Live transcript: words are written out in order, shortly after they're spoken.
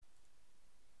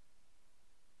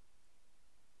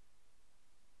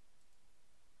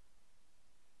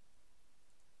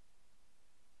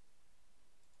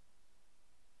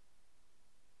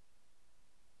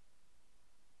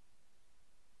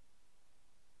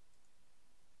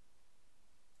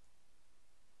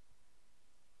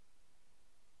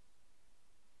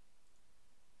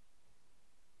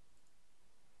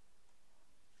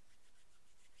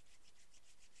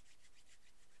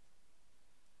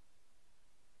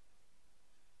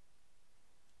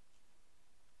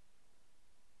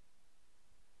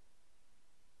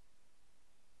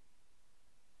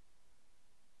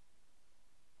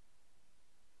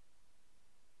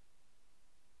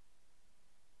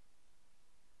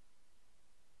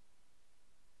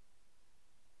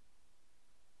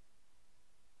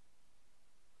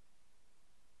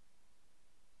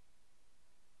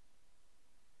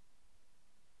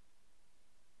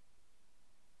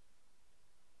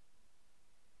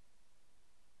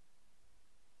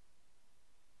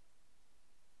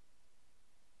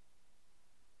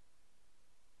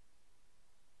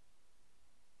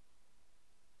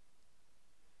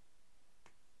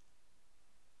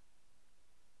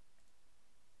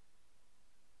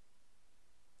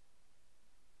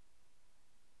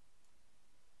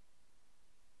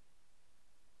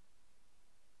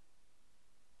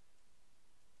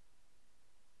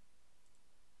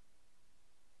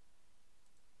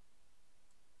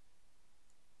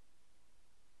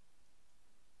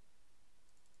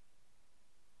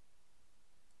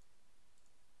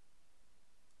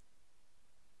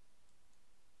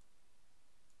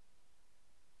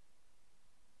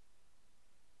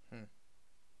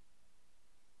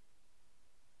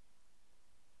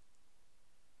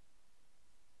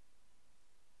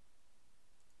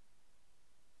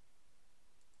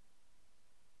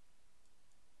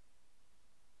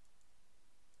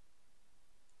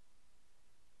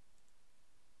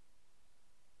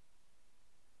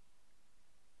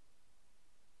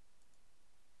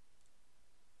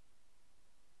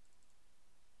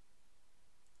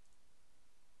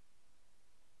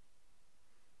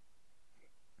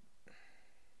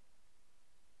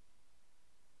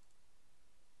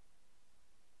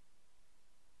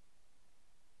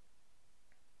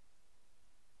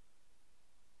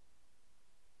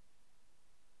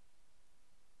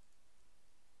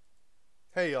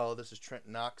Hey y'all, this is Trent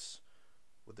Knox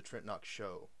with the Trent Knox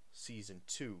Show, Season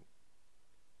 2,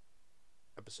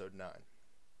 Episode 9.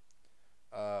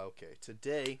 Okay,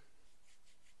 today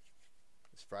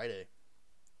is Friday.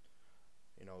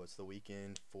 It's the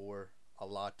weekend for a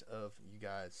lot of you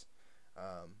guys.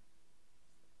 Um,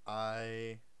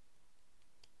 I,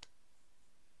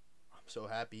 I'm so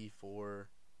happy for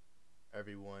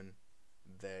everyone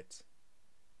that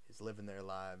is living their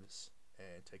lives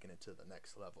and taking it to the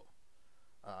next level.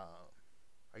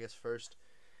 I guess first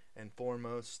and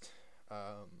foremost,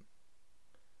 I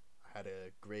had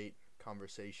a great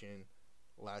conversation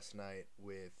last night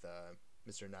with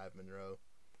Mr. Nive Monroe,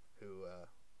 who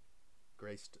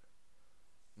graced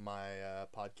my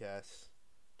podcast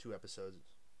 2 or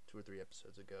 3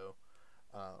 episodes ago,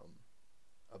 um,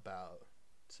 about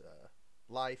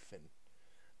life and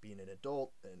being an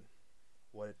adult and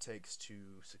what it takes to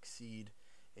succeed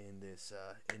in this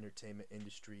entertainment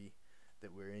industry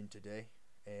that we're in today.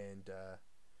 And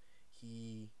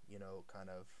he, kind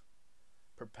of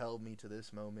propelled me to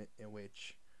this moment in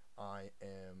which I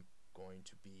am going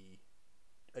to be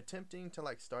attempting to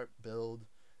start building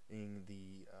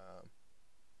the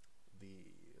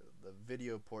the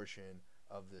video portion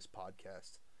of this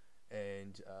podcast,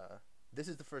 and this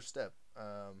is the first step.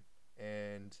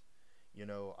 And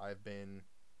I've been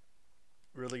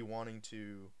really wanting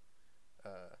to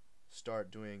start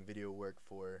doing video work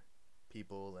for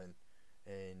people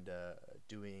and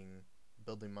doing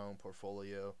building my own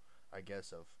portfolio, I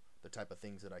guess, of the type of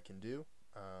things that I can do.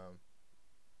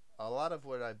 A lot of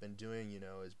what I've been doing,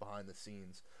 is behind the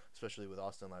scenes, especially with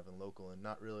Austin Live and Local, and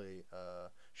not really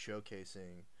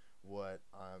showcasing what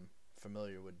I'm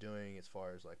familiar with doing as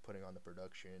far as putting on the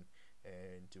production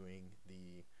and doing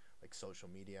the social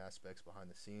media aspects behind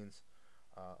the scenes,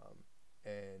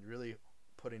 and really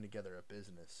putting together a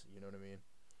business. You know what I mean?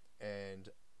 And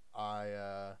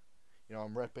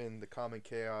I'm repping the Common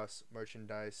Chaos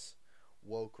merchandise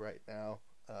woke right now.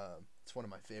 It's one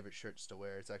of my favorite shirts to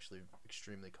wear. It's actually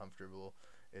extremely comfortable.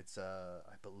 It's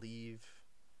I believe,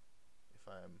 if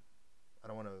I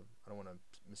don't want to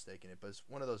mistaken it, but it's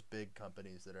one of those big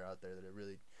companies that are out there that are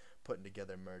really putting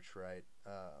together merch right.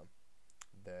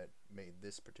 That made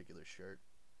this particular shirt.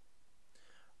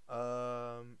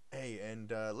 Hey,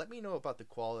 and let me know about the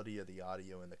quality of the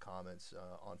audio in the comments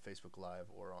on Facebook Live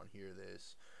or on Hear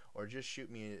This, or just shoot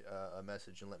me a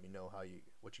message and let me know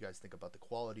what you guys think about the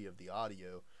quality of the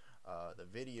audio. The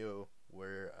video,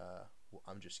 where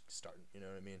I'm just starting. You know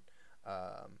what I mean?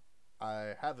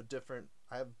 I have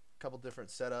a couple different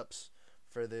setups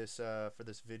for this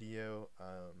video.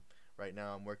 Right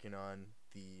now, I'm working on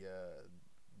the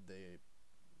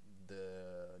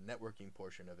networking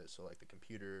portion of it, so the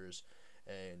computers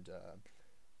and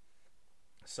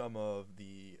some of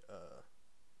the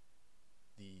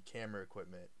camera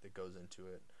equipment that goes into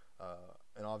it,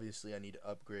 and obviously I need to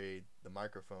upgrade the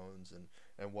microphones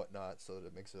and whatnot so that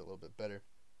it makes it a little bit better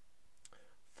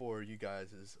for you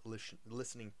guys'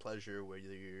 listening pleasure, whether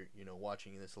you're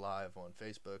watching this live on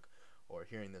Facebook or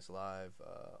hearing this live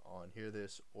on Hear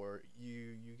This, or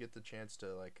you get the chance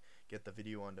to get the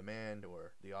video on demand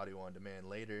or the audio on demand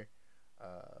later.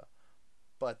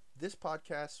 But this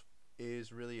podcast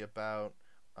is really about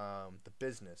the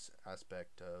business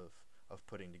aspect of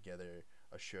putting together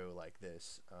a show like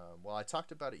this. Well, I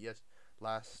talked about it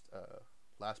last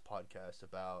podcast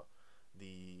about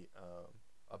the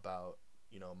about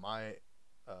my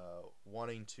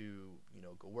wanting to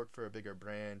go work for a bigger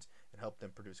brand and help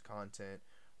them produce content,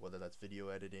 whether that's video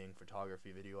editing,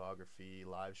 photography, videography,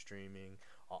 live streaming,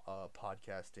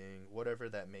 podcasting, whatever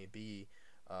that may be.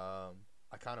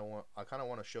 I kind of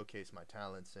want to showcase my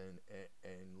talents and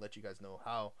let you guys know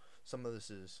how some of this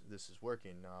is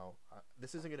working. Now,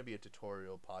 this isn't going to be a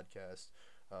tutorial podcast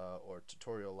or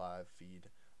tutorial live feed,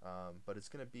 but it's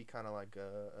going to be kind of like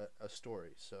a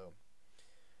story. So,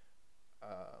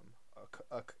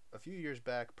 a few years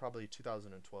back, probably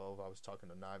 2012, I was talking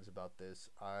to Knives about this.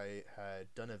 I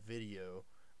had done a video,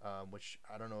 which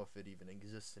I don't know if it even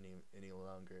exists any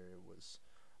longer. It was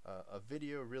a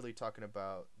video really talking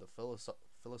about the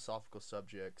philosophical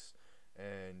subjects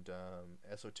and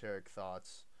esoteric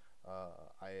thoughts.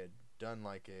 I had done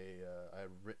I had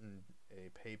written a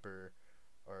paper,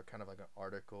 or kind of like an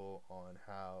article, on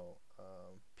how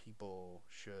people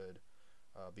should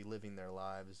be living their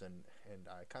lives, and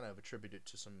I kind of attribute it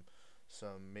to some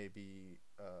maybe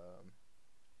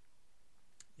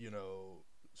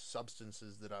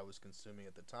substances that I was consuming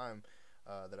at the time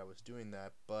that I was doing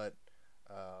that, but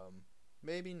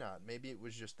maybe not. Maybe it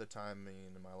was just the timing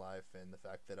in my life and the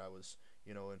fact that I was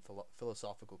in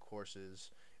philosophical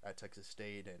courses at Texas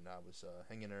State, and I was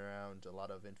hanging around a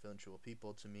lot of influential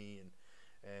people to me,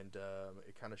 and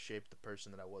it kind of shaped the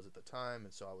person that I was at the time.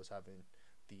 And so I was having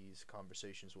these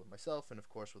conversations with myself and, of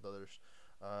course, with others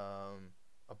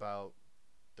about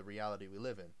the reality we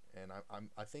live in. And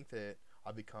I think that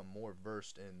I've become more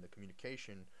versed in the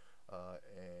communication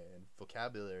and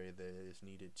vocabulary that is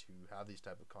needed to have these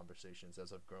type of conversations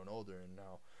as I've grown older. And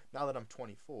now that I'm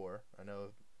 24, I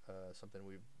know something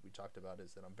we talked about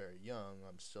is that I'm very young.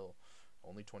 I'm still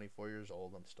only 24 years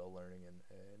old. I'm still learning,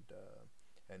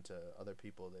 and to other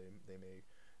people, they may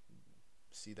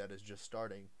see that as just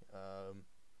starting.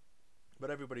 But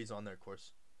everybody's on their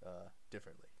course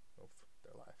differently of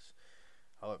their lives.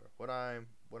 However, what I'm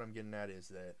getting at is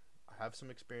that I have some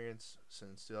experience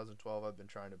since 2012. I've been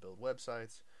trying to build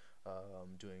websites,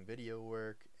 doing video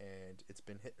work, and it's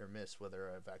been hit or miss whether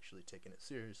I've actually taken it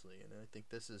seriously. And I think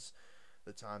this is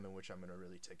the time in which I'm going to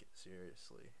really take it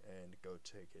seriously and go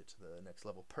take it to the next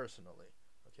level personally.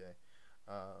 Okay.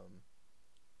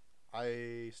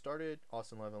 I started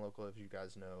Austin Live and Local, as you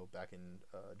guys know, back in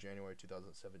January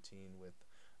 2017 with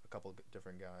a couple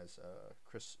different guys,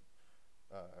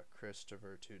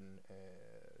 Christopher Tootin,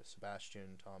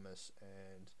 Sebastian Thomas,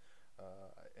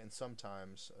 and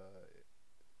sometimes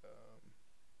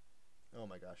oh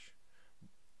my gosh,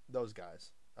 those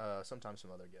guys. Sometimes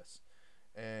some other guests,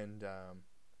 and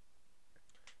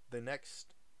the next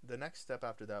step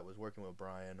after that was working with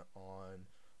Brian on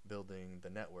building the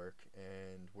network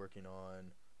and working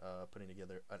on putting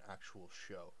together an actual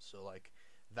show. So like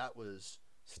that was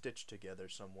stitched together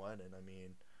somewhat, and I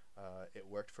mean it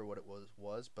worked for what it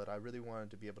was, but I really wanted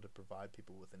to be able to provide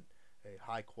people with a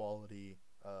high quality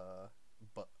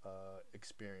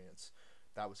experience.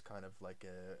 That was kind of like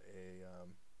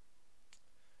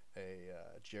a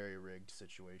jerry-rigged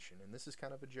situation, and this is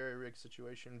kind of a jerry-rigged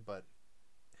situation, but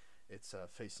it's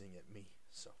facing at me.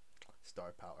 So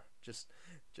star power, just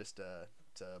to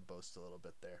boast a little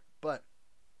bit there. But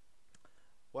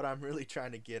what I'm really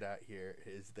trying to get at here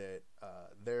is that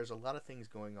there's a lot of things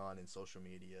going on in social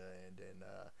media and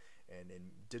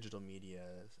in digital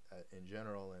media in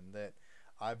general, and that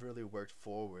I've really worked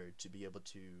forward to be able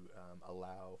to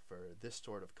allow for this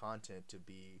sort of content to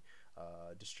be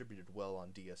distributed well on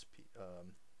DSPs,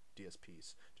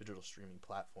 digital streaming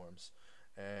platforms,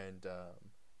 and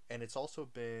it's also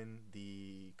been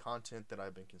the content that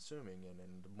I've been consuming, and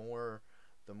the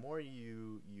more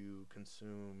you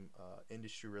consume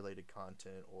industry related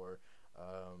content or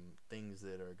things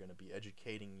that are going to be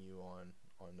educating you on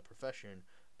the profession,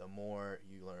 the more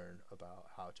you learn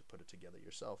about how to put it together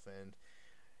yourself. And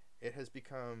it has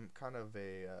become kind of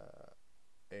a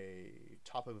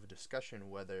topic of discussion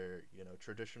whether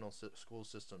traditional school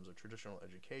systems or traditional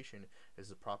education is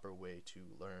the proper way to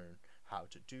learn how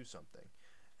to do something,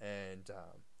 and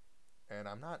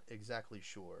I'm not exactly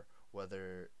sure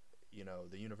whether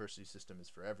the university system is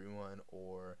for everyone,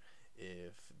 or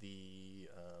if the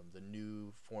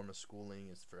new form of schooling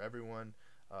is for everyone,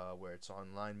 where it's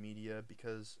online media,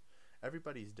 because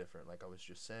everybody's different. Like I was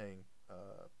just saying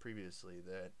previously,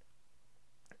 that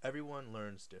everyone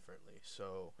learns differently.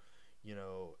 So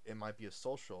it might be a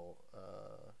social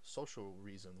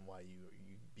reason why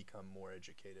you become more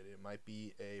educated. It might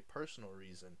be a personal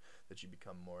reason that you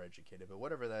become more educated, but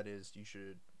whatever that is, you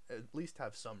should at least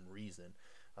have some reason.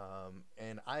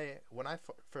 And when I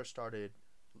first started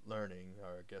learning,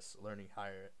 or I guess learning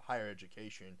higher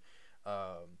education,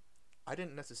 I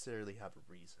didn't necessarily have a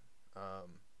reason.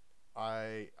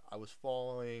 I was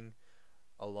following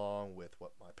along with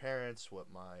what my parents,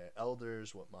 what my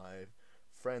elders, what my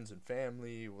friends and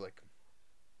family, like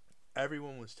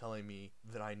everyone was telling me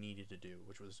that I needed to do,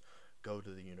 which was go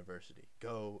to the university,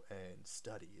 go and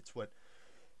study. It's what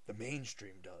the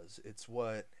mainstream does. It's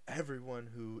what everyone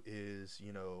who is,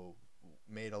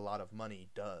 made a lot of money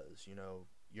does.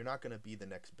 You're not going to be the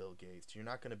next Bill Gates. You're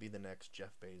not going to be the next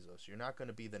Jeff Bezos. You're not going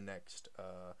to be the next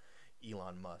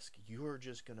Elon Musk. You're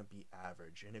just going to be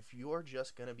average. And if you're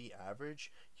just going to be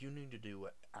average, you need to do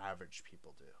what average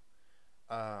people do.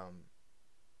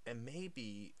 And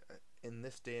maybe in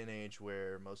this day and age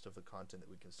where most of the content that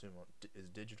we consume is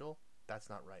digital, that's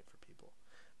not right for people.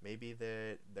 Maybe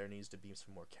that there needs to be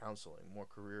some more counseling, more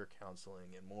career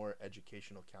counseling, and more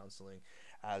educational counseling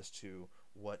as to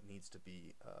what needs to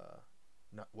be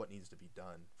what needs to be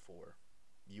done for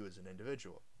you as an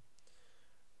individual.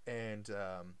 And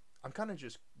I'm kind of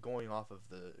just going off of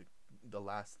the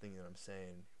last thing that I'm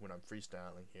saying when I'm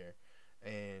freestyling here,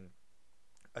 and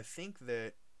I think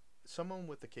that someone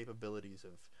with the capabilities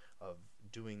of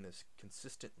doing this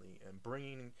consistently and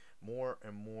bringing more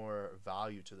and more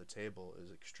value to the table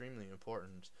is extremely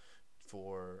important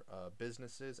for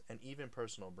businesses and even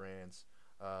personal brands,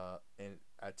 and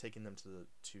taking them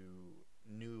to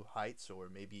new heights, or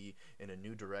maybe in a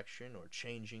new direction, or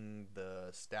changing the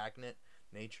stagnant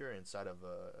nature inside of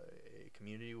a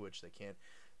community which they can't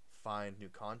find new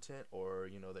content, or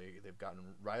they've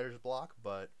gotten writer's block.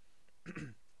 But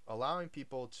allowing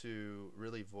people to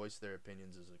really voice their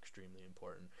opinions is extremely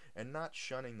important, and not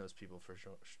shunning those people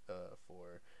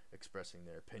for expressing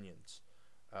their opinions.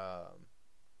 um,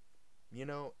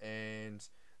 and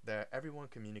that everyone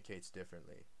communicates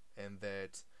differently, and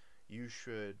that you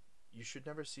should you should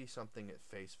never see something at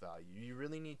face value. You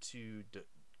really need to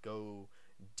go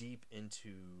deep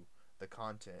into the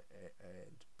content,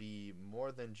 and be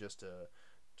more than just a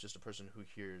person who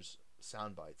hears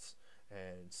sound bites,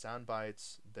 and sound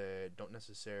bites that don't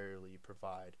necessarily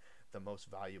provide the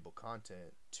most valuable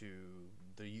content to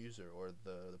the user, or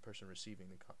the person receiving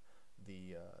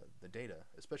the data,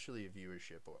 especially a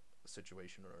viewership or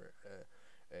situation, or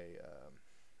a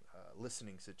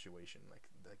listening situation like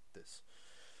this.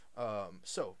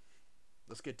 So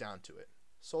let's get down to it.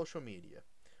 Social media.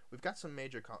 We've got some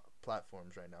major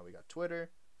platforms right now. We got Twitter,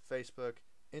 Facebook,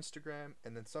 Instagram,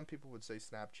 and then some people would say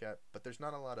Snapchat, but there's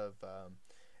not a lot of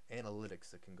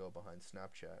analytics that can go behind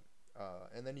Snapchat.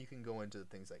 And then you can go into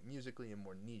things like Musically and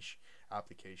more niche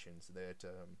applications that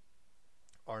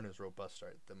aren't as robust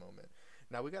right at the moment.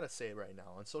 Now, we gotta say right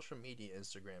now, on social media,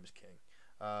 Instagram is king.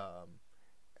 Um,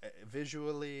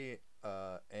 Visually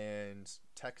and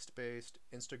text based,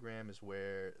 Instagram is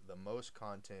where the most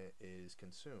content is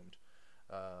consumed.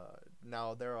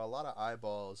 Now, there are a lot of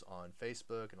eyeballs on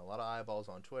Facebook and a lot of eyeballs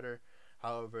on Twitter.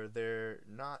 However, they're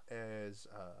not as,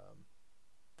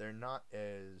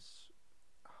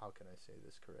 how can I say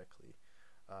this correctly?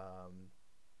 Um,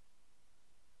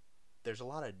 there's a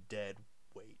lot of dead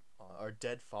weight, or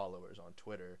dead followers on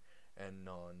Twitter and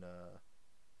on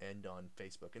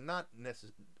Facebook. And not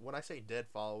when I say dead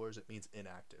followers, it means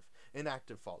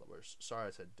inactive followers. Sorry,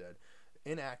 I said dead.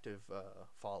 Inactive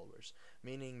followers,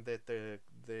 meaning that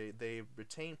they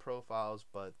retain profiles,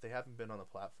 but they haven't been on the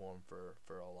platform for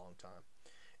a long time.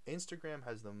 Instagram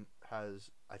has,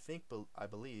 I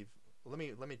believe, let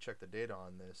me check the data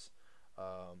on this.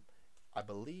 Um, I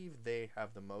believe they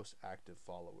have the most active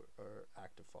followers,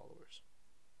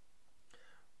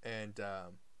 and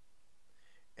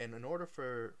and in order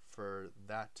for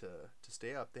that to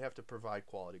stay up, they have to provide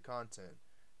quality content.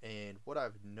 And what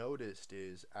I've noticed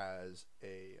is, as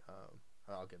a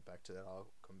I'll get back to that. I'll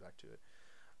come back to it.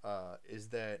 Is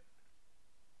that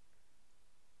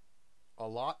a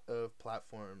lot of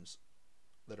platforms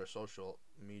that are social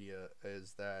media,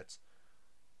 is that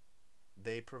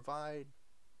they provide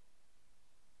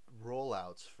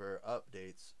rollouts for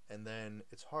updates, and then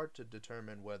it's hard to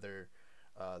determine whether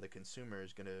the consumer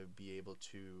is going to be able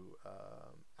to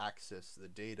access the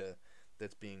data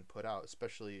that's being put out,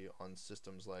 especially on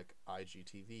systems like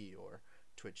IGTV or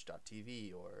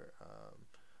Twitch.tv,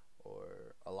 or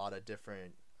a lot of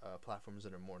different platforms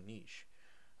that are more niche.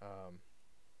 Um,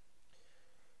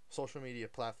 Social media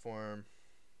platform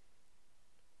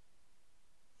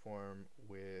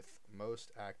with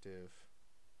most active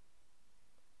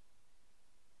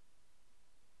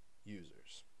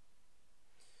users.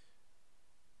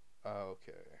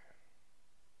 Okay.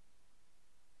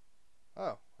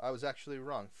 Oh, I was actually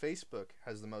wrong. Facebook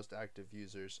has the most active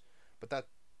users, but that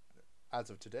as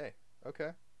of today.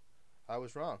 Okay, I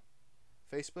was wrong.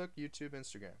 Facebook, YouTube,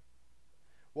 Instagram.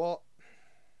 Well,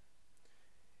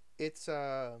 it's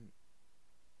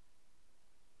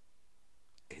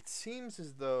it seems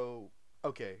as though,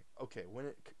 okay.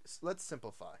 Let's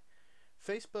simplify.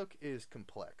 Facebook is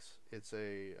complex. It's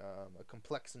a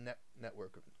complex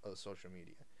network of social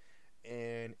media,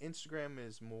 and Instagram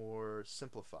is more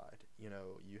simplified.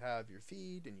 You have your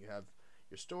feed, and you have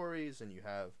your stories, and you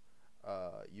have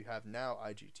now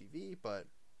IGTV, but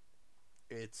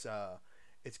it's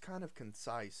it's kind of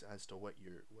concise as to what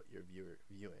you're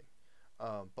viewing.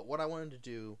 But what I wanted to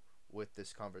do with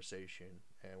this conversation,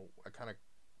 and I kind of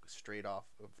straight off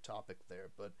of topic there,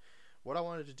 but what I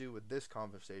wanted to do with this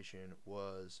conversation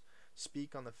was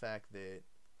speak on the fact that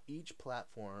each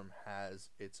platform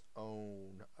has its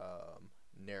own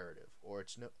narrative, or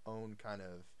its own kind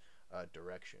of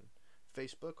direction.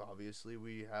 Facebook, obviously,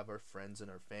 we have our friends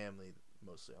and our family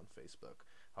mostly on Facebook.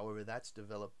 However, that's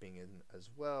developing in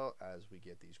as well, as we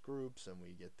get these groups and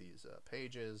we get these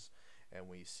pages, and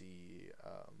we see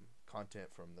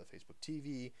content from the Facebook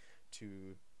TV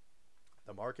to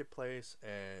the marketplace,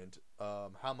 and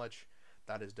how much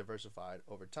that is diversified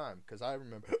over time. Because I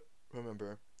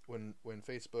remember when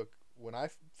Facebook, when I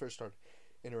first started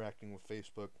interacting with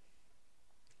Facebook,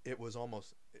 it was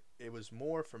almost it was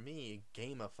more for me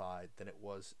gamified than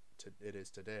it is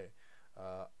today.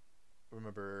 Uh,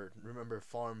 remember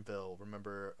Farmville,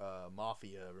 remember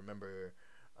Mafia, remember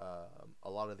a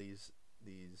lot of these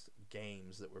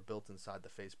games that were built inside the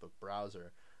Facebook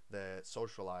browser that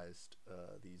socialized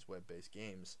these web-based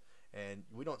games, and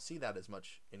we don't see that as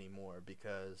much anymore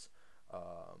because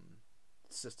um,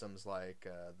 systems like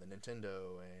the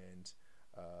Nintendo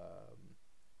um,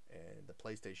 and the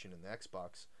PlayStation and the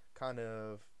Xbox kind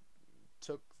of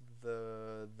took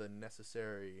the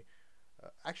necessary.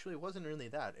 Actually, it wasn't really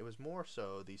that. It was more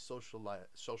so the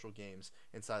social games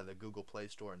inside of the Google Play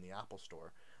Store and the Apple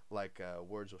Store, like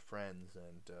Words with Friends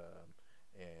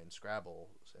and Scrabble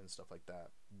and stuff like that.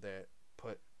 That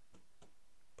put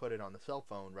put it on the cell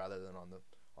phone rather than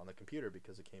on the computer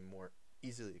because it came more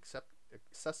easily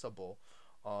accessible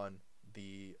on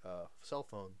the cell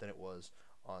phone than it was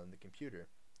on the computer.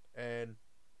 And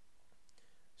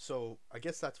so I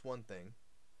guess that's one thing,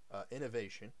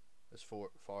 innovation as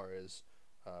far as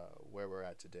where we're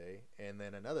at today. And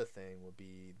then another thing would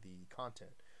be the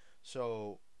content.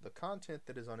 So the content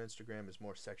that is on Instagram is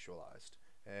more sexualized,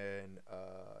 and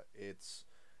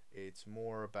it's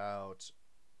more about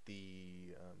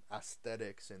the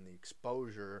aesthetics and the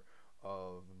exposure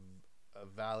of a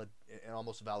valid and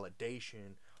almost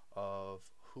validation of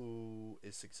who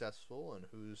is successful and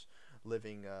who's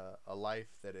living a life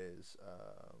that is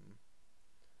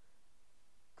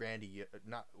grandiose.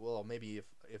 Not well, maybe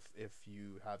if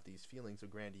you have these feelings of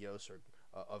grandiose or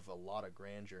of a lot of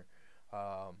grandeur,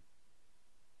 um,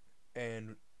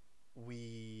 and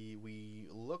we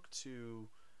look to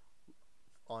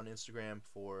on Instagram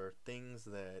for things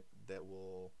that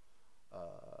will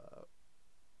uh,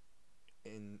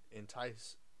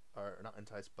 entice or not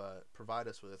entice, but provide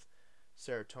us with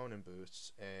serotonin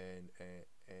boosts and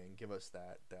give us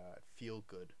that feel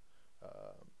good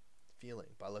um, feeling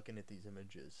by looking at these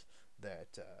images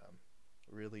that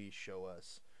really show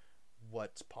us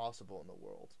what's possible in the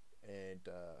world, and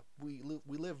we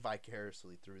live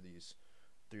vicariously through these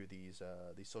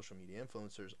social media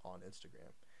influencers on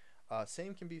Instagram.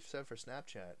 Same can be said for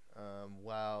Snapchat.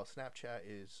 While Snapchat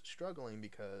is struggling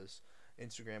because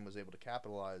Instagram was able to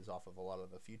capitalize off of a lot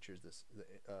of the features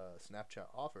that Snapchat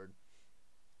offered,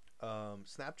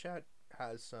 Snapchat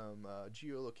has some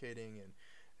geolocating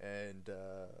and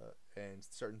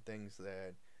certain things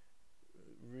that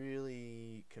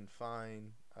really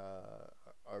confine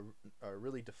or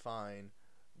really define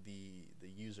the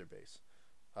user base,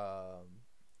 um,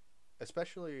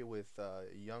 especially with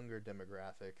younger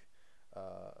demographic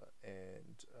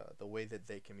and the way that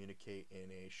they communicate in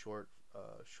a short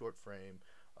frame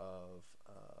of.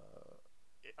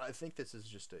 I think this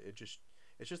is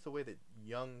it's just the way that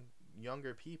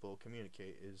younger people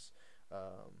communicate is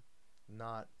um,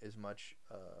 not as much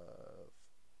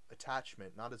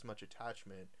attachment, not as much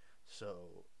attachment.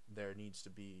 So there needs to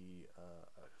be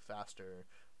a faster,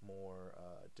 more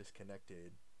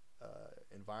disconnected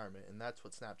environment, and that's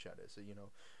what Snapchat is. So you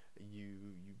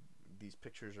these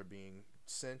pictures are being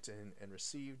sent and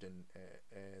received, and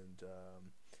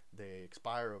they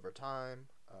expire over time.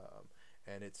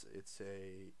 And it's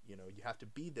a you have to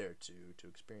be there to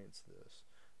experience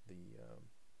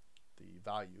the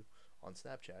value on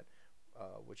Snapchat,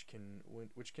 which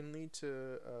can lead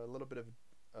to a little bit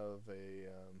of a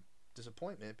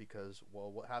disappointment because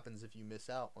well, what happens if you miss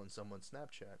out on someone's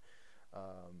Snapchat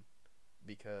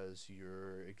because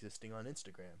you're existing on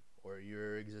Instagram or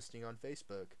you're existing on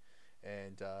Facebook,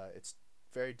 and it's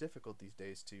very difficult these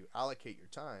days to allocate your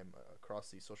time across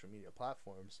these social media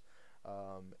platforms.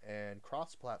 And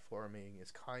cross-platforming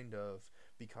is kind of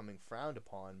becoming frowned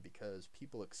upon because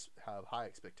people have high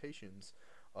expectations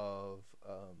of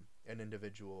an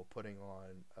individual putting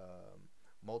on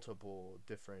multiple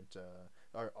different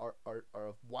or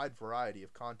a wide variety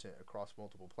of content across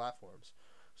multiple platforms.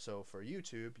 So for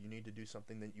YouTube, you need to do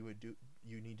something that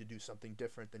you need to do something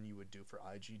different than you would do for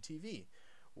IGTV.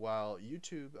 While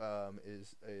YouTube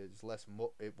is less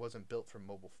it wasn't built for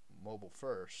mobile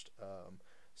first,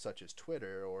 such as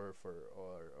Twitter or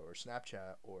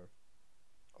Snapchat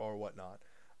or whatnot,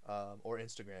 or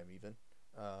Instagram even.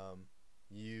 Um,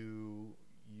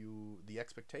 the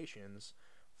expectations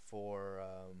for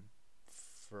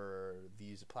for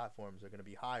these platforms are going to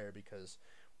be higher because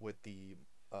with the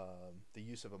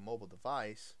use of a mobile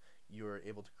device, you're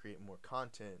able to create more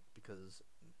content because,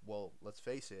 well, let's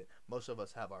face it, most of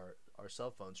us have our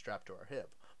cell phone strapped to our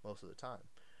hip most of the time,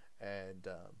 and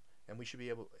and we should be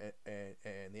able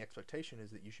and the expectation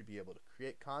is that you should be able to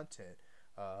create content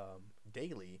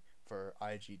daily for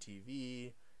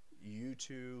IGTV,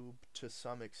 YouTube to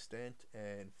some extent,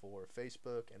 and for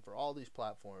Facebook, and for all these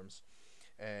platforms,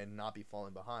 and not be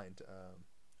falling behind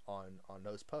on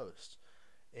those posts.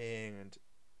 And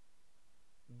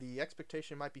the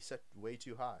expectation might be set way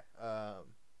too high,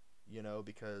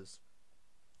 because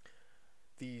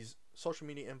these social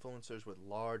media influencers with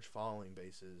large following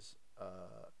bases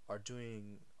are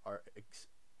doing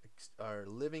are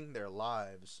living their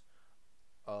lives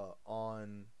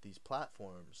on these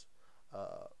platforms,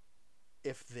 uh,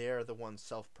 if they're the ones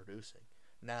self-producing.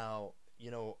 Now,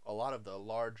 a lot of the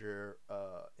larger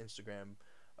Instagram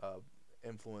uh,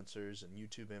 influencers and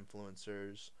YouTube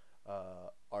influencers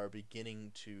are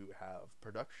beginning to have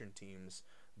production teams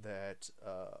that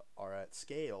are at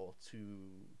scale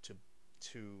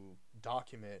to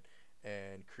document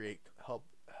and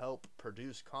help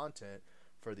produce content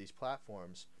for these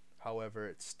platforms. However,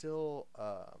 it's still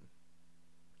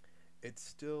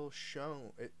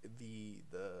shown the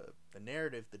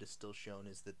narrative that is still shown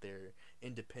is that they're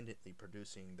independently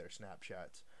producing their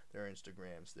Snapchats, their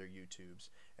Instagrams, their YouTubes,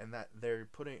 and that they're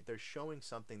showing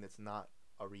something that's not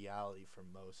a reality for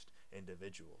most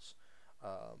individuals.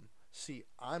 See,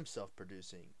 I'm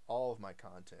self-producing all of my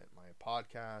content, my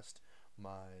podcast,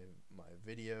 my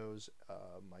videos,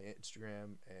 my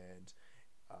Instagram, and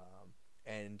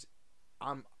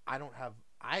I don't have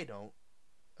I don't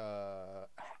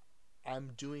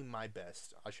I'm doing my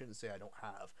best. I shouldn't say I don't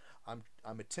have.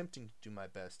 I'm attempting to do my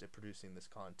best at producing this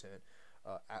content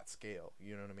at scale.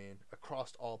 You know what I mean?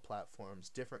 Across all platforms,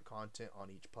 different content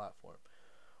on each platform.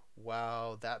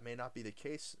 While that may not be the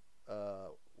case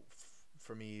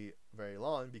for me very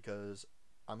long, because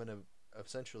I'm gonna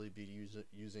essentially be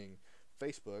using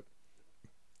Facebook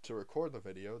to record the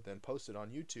video, then post it on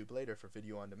YouTube later for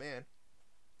video on demand,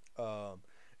 um,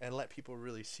 and let people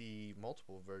really see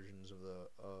multiple versions of the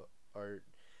art,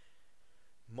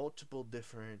 multiple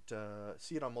different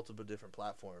see it on multiple different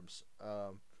platforms.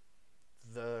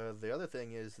 The other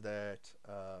thing is that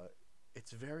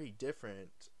it's very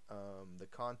different, the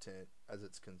content as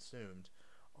it's consumed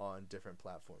on different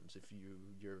platforms. If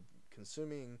you're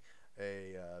consuming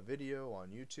a video on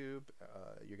YouTube,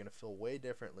 you're gonna feel way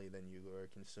differently than you are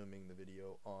consuming the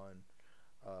video on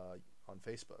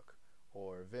Facebook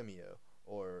or Vimeo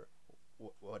or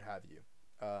what have you.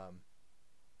 Um,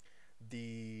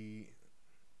 the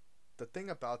the thing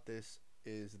about this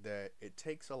is that it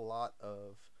takes a lot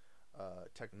of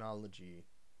technology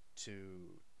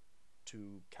to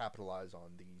capitalize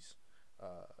on these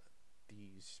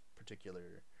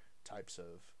particular types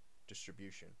of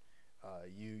distribution.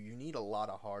 You need a lot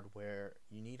of hardware.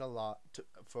 You need a lot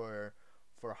for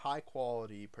high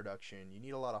quality production. You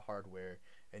need a lot of hardware,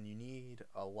 and you need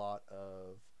a lot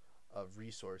of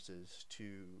resources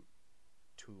to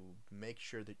make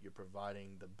sure that you're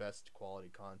providing the best quality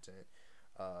content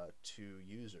to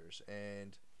users.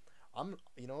 And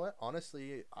you know what?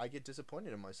 Honestly, I get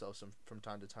disappointed in myself from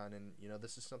time to time, and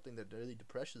this is something that really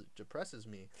depresses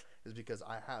me, is because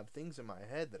I have things in my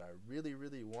head that I really,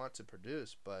 really want to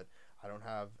produce, but I don't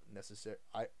have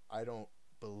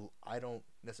I don't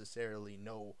necessarily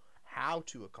know how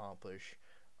to accomplish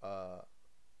uh,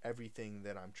 everything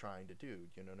that I'm trying to do.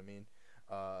 You know what I mean?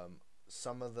 Um,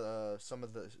 some of the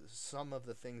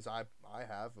things I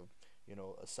have,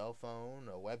 a cell phone,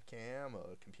 a webcam,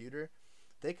 a computer,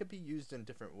 they could be used in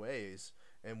different ways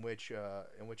in which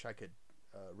I could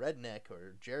redneck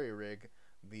or jerry rig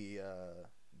the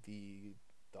the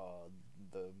uh,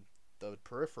 the the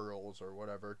peripherals or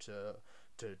whatever to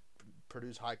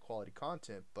produce high quality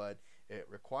content, but it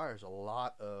requires a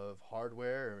lot of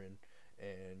hardware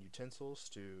and utensils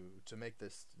to make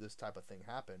this type of thing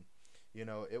happen.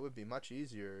 It would be much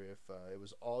easier if it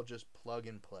was all just plug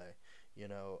and play.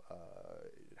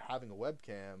 Having a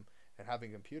webcam and having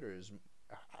a computer is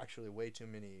actually way too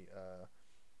many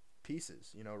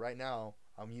pieces. Right now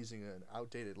I'm using an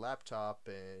outdated laptop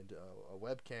and a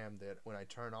webcam that when I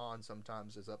turn on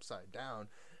sometimes is upside down,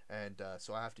 and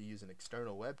so I have to use an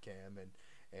external webcam,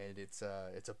 and it's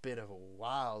a bit of a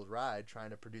wild ride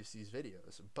trying to produce these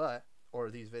videos, or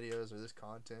these videos or this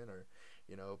content, or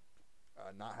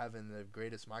not having the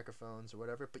greatest microphones or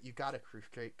whatever. But you gotta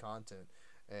create content,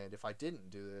 and if I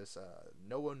didn't do this,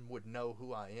 no one would know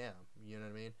who I am. You know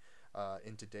what I mean?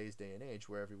 In today's day and age,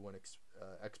 where everyone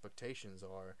expectations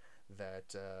are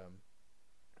that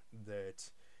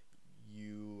that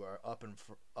you are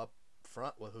up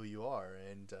front with who you are,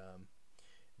 and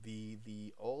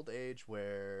the old age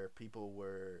where people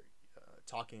were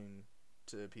talking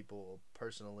to people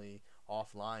personally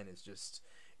offline is just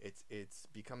it's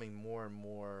becoming more and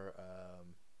more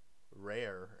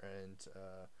rare, and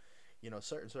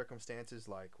certain circumstances,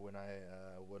 like when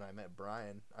I met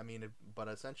Brian. But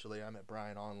essentially I met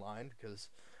Brian online because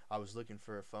I was looking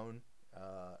for a phone.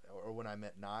 Or when I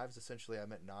met Knives, essentially I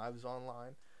met Knives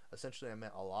online. Essentially, I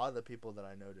met a lot of the people that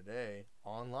I know today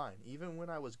online. Even when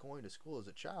I was going to school as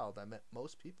a child, I met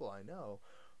most people I know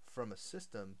from a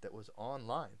system that was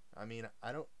online. I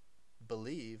don't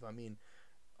believe.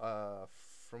 Uh,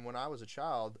 from when I was a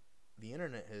child, the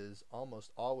internet has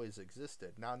almost always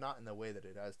existed. Now, not in the way that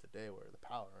it has today, where the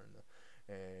power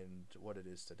and what it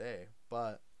is today,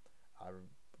 but I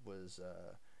was,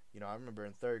 I remember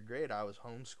in third grade I was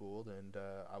homeschooled, and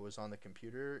I was on the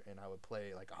computer and I would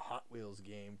play like a Hot Wheels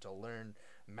game to learn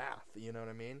math. You know what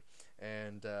I mean?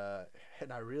 And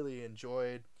and I really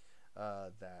enjoyed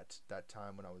that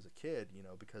time when I was a kid.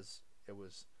 Because it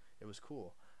was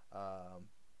cool,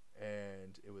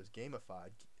 and it was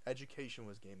gamified. Education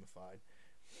was gamified.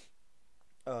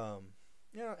 Um,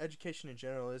 Education in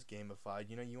general is gamified.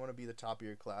 You want to be the top of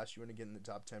your class. You want to get in the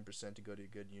top 10% to go to a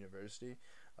good university.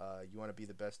 You want to be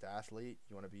the best athlete.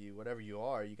 You want to be whatever you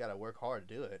are. You got to work hard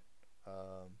to do it.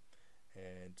 Um,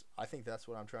 and I think that's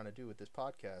what I'm trying to do with this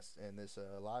podcast and this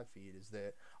live feed is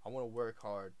that I want to work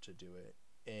hard to do it.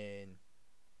 And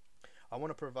I want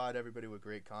to provide everybody with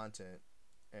great content.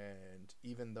 And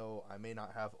even though I may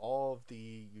not have all of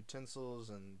the utensils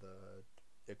and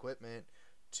the equipment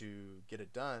to get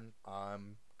it done,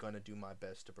 I'm going to do my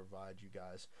best to provide you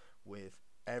guys with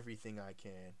everything I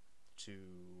can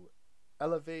to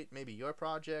elevate maybe your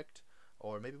project,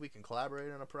 or maybe we can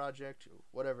collaborate on a project,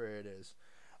 whatever it is.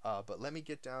 But let me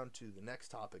get down to the next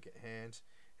topic at hand,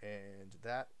 and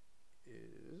that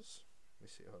is, let me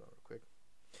see, hold on real quick.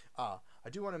 I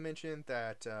do want to mention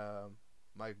that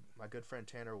my good friend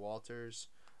Tanner Walters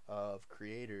of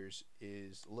Creators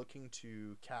is looking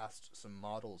to cast some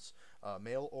models,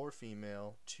 male or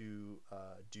female, to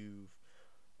do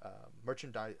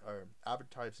merchandise or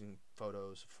advertising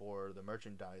photos for the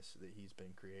merchandise that he's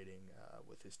been creating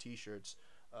with his T-shirts.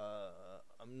 I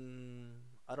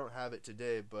don't have it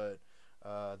today, but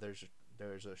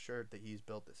there's a shirt that he's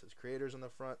built that says Creators on the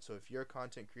front. So if you're a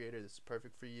content creator, this is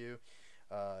perfect for you.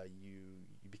 You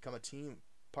become a team,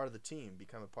 part of the team,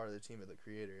 become a part of the team of the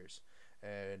creators,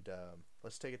 and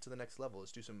let's take it to the next level.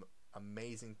 Let's do some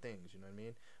amazing things. You know what I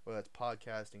mean? Whether that's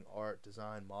podcasting, art,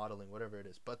 design, modeling, whatever it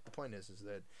is. But the point is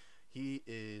that he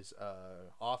is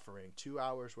offering 2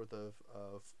 hours worth of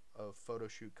photo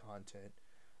shoot content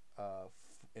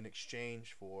in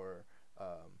exchange for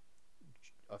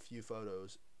a few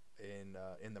photos in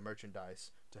the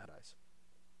merchandise to dice.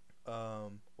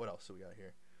 What else do we got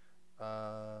here?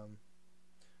 I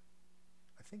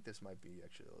think this might be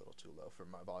actually a little too low for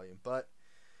my volume, but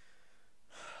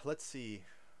let's see.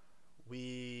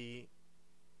 We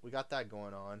got that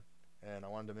going on, and I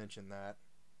wanted to mention that.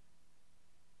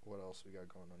 What else we got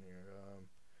going on here?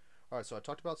 All right, so I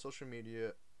talked about social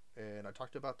media, and I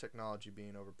talked about technology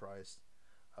being overpriced,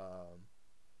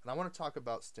 and I want to talk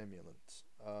about stimulants.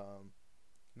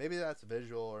 Maybe that's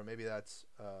visual, or maybe that's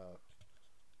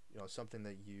something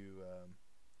that you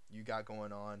got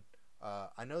going on.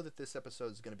 I know that this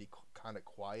episode is going to be kind of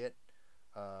quiet,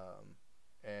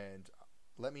 and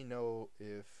let me know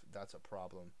if that's a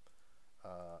problem.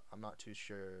 I'm not too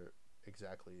sure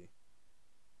exactly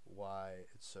why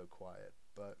it's so quiet,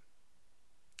 but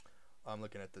I'm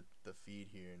looking at the feed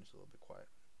here and it's a little bit quiet.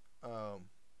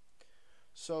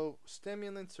 So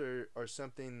stimulants are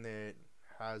something that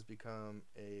has become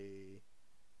a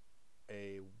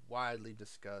widely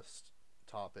discussed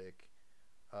topic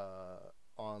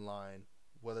online,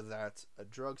 whether that's a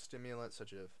drug stimulant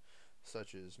such as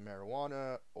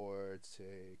marijuana, or it's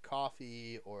a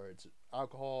coffee, or it's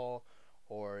alcohol,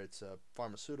 or it's a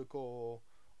pharmaceutical,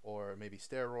 or maybe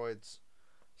steroids.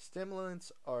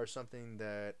 Stimulants are something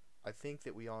that I think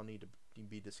that we all need to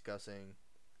be discussing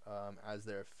as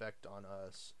their effect on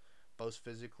us, both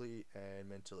physically and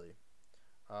mentally.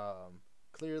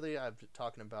 Clearly, I've been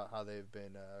talking about how they've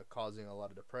been causing a lot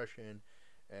of depression,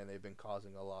 and they've been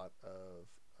causing a lot of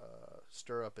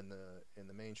stir up in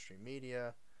the mainstream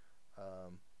media.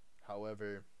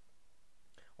 However,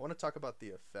 I want to talk about the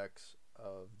effects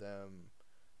of them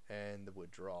and the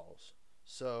withdrawals.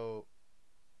 So,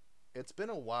 it's been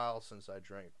a while since I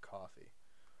drank coffee.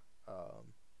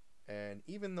 And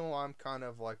even though I'm kind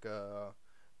of like a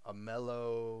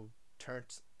mellow,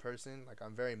 turnt person, like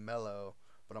I'm very mellow,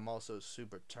 but I'm also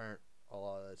super turnt a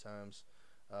lot of the times.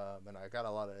 And I got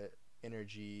a lot of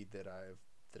energy that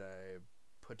I've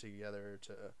put together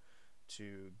to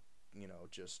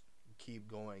just keep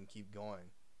going.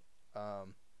 I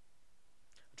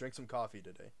drank some coffee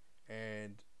today,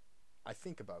 and I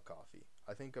think about coffee.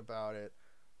 I think about it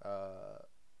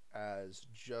as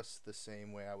just the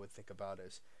same way I would think about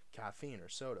as caffeine or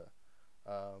soda.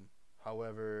 Um,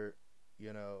 However,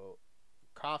 you know,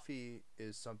 coffee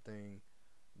is something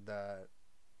that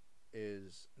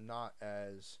is not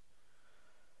as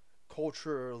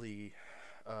culturally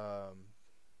um,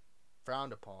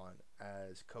 frowned upon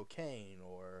as cocaine,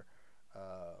 or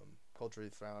culturally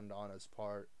frowned on as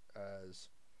part as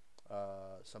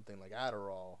something like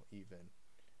Adderall, even.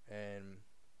 And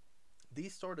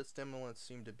these sort of stimulants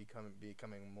seem to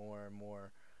becoming more and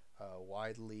more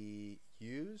widely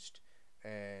used,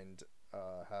 and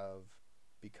have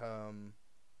become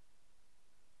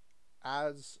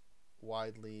as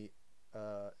widely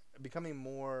uh, becoming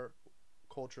more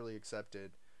culturally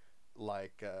accepted,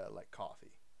 like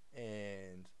coffee.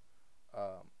 And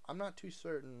I'm not too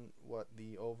certain what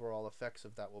the overall effects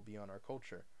of that will be on our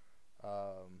culture,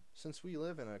 since we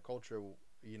live in a culture,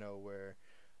 where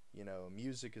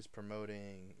music is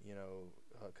promoting,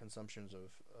 consumptions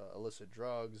of illicit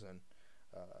drugs, and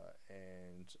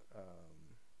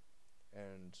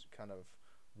kind of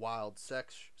wild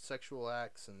sexual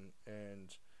acts,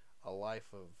 and a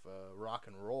life of rock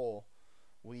and roll.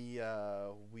 We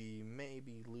may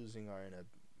be losing our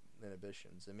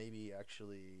inhibitions, and maybe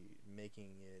actually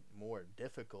making it more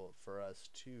difficult for us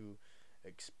to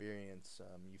experience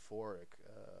euphoric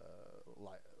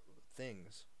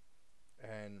things.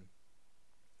 And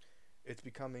it's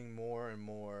becoming more and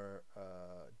more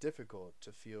difficult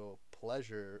to feel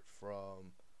pleasure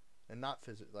from, and not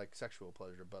like sexual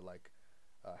pleasure, but like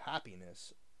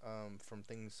happiness, from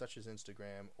things such as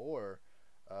Instagram, or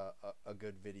a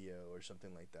good video or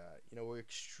something like that. We're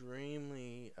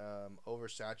extremely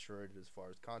oversaturated as far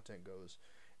as content goes,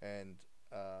 and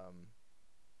um,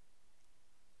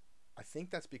 I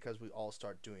think that's because we all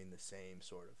start doing the same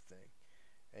sort of thing.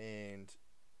 And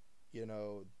you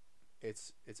know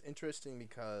it's interesting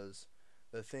because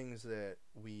the things that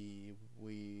we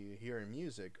hear in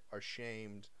music are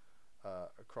shamed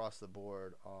across the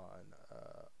board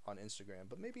on Instagram.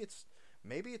 But maybe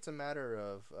it's a matter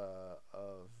of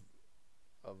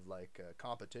like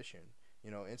competition.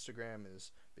 Instagram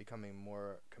is becoming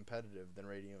more competitive than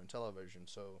radio and television.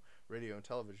 So radio and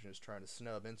television is trying to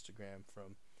snub Instagram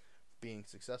from being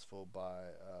successful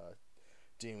by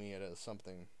deeming it as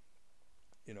something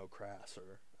crass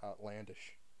or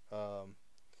outlandish. Um,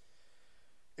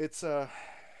 it's a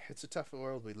tough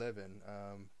world we live in.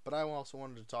 But I also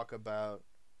wanted to talk about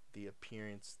the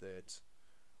appearance that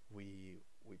we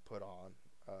put on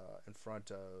in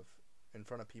front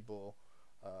of people,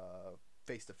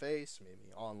 face to face,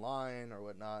 maybe online or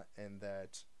whatnot, and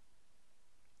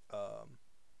um,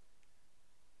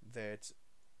 that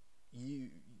you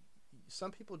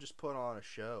some people just put on a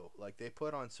show. Like, they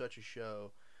put on such a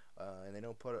show, and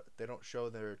they don't show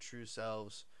their true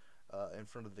selves in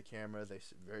front of the camera. They're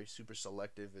very super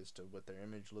selective as to what their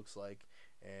image looks like,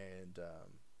 and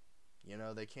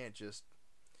they can't just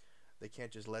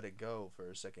let it go for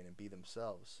a second and be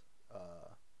themselves,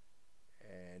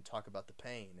 and talk about the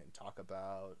pain, and talk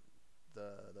about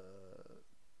the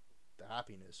the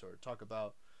happiness, or talk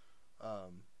about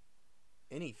um,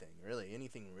 anything, really,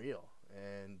 anything real.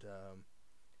 And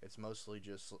it's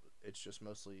just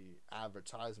mostly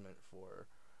advertisement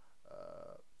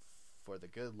uh, for the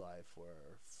good life,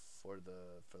 for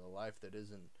the life that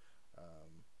isn't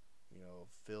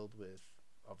filled with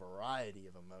a variety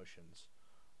of emotions.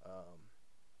 um,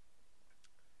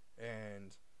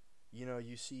 and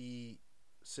you see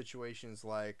situations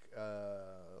like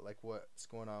what's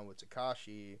going on with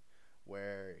Takashi,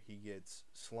 where he gets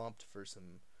slumped for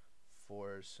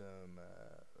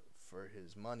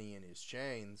his money and his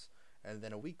chains, and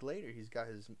then a week later he's got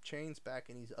his chains back,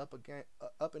 and he's up again,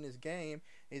 up in his game.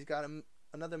 He's got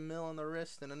another mill on the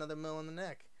wrist and another mill on the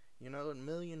neck. $1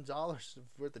 million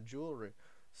worth of jewelry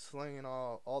slinging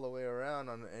all the way around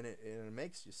and it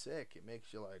makes you sick. It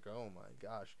makes you like, oh my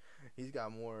gosh, he's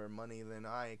got more money than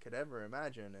I could ever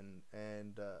imagine,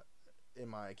 and in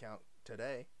my account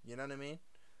today. You know what I mean?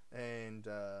 And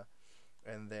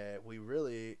that we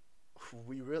really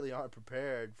aren't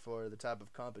prepared for the type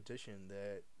of competition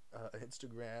that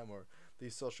Instagram or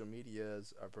these social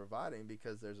medias are providing,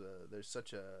 because there's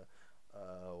such a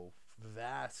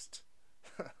vast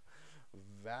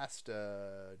vast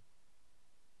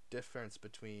difference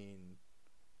between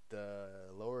the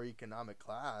lower economic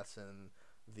class and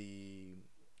the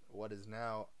what is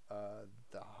now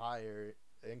the higher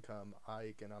income, high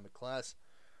economic class.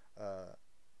 uh,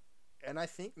 and I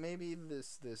think maybe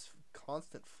this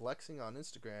constant flexing on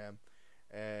Instagram,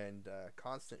 and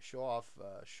constant show off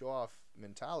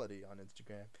mentality on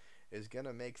Instagram is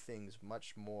gonna make things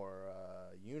much more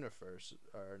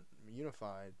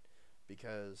unified,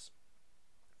 because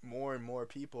more and more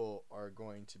people are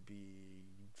going to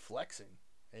be flexing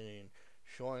and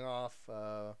showing off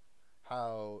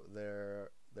how their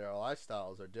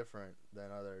lifestyles are different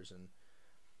than others, and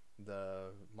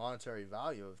the monetary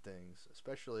value of things,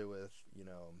 especially with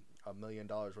 $1 million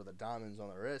worth of diamonds on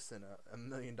the wrist and $1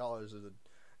 million of the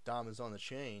diamonds on the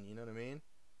chain. You know what I mean?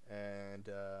 And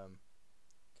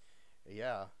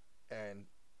yeah, and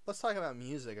let's talk about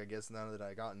music. I guess now that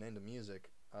I gotten into music,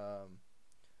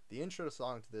 the intro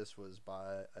song to this was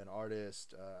by an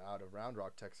artist out of Round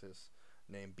Rock, Texas,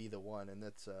 named Be the One, and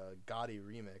that's a Gotti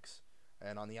remix.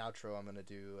 And on the outro, I'm gonna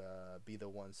do Be the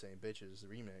One Saying Bitches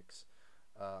remix.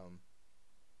 Um,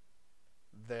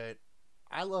 that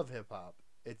I love hip hop.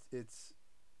 It's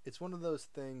one of those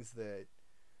things that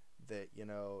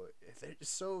it's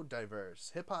so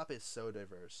diverse. Hip hop is so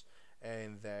diverse,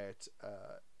 and that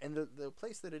and the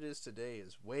place that it is today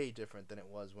is way different than it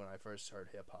was when I first heard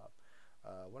hip hop.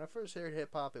 When I first heard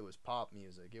hip hop, it was pop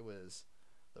music. It was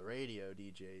the radio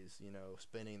DJs,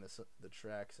 spinning the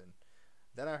tracks, and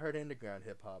then I heard underground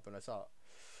hip hop, and I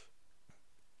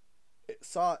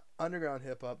saw underground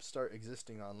hip hop start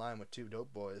existing online with Two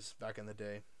Dope Boys back in the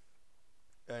day,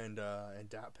 and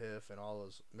Dat Piff and all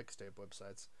those mixtape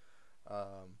websites,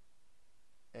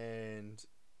 and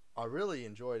I really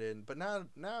enjoyed it. But now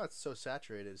it's so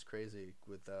saturated, it's crazy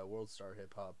with World Star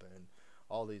Hip Hop and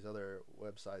all these other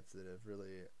websites that have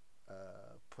really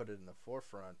put it in the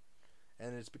forefront,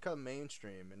 and it's become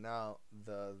mainstream. And now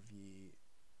the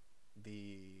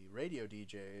radio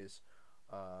DJs,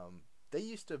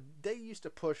 they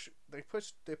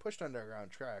pushed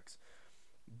underground tracks,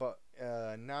 but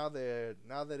now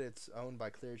that it's owned by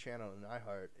Clear Channel and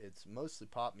iHeart, it's mostly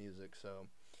pop music. So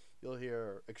you'll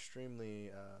hear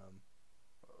extremely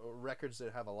records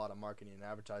that have a lot of marketing and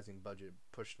advertising budget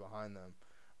pushed behind them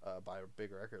by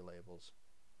big record labels.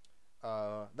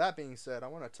 That being said, I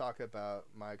want to talk about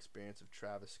my experience of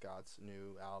Travis Scott's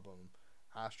new album,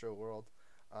 Astro World.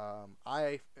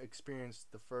 I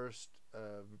experienced the first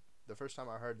time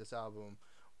I heard this album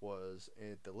was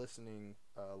at the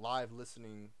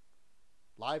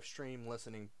live stream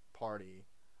listening party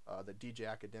that DJ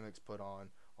Academics put on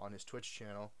his Twitch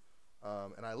channel,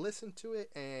 and I listened to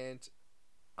it, and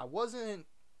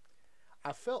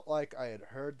I felt like I had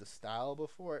heard the style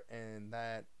before, and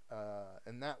that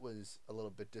was a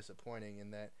little bit disappointing.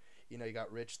 In that, you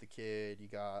got Rich the Kid, you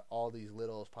got all these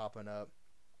littles popping up,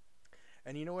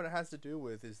 and what it has to do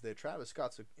with is that Travis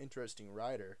Scott's an interesting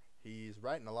writer. He's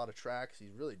writing a lot of tracks.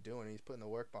 He's really doing it. He's putting the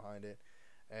work behind it,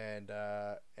 and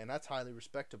that's highly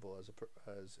respectable as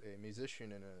a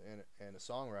musician and a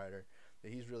songwriter.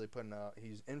 That he's really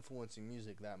he's influencing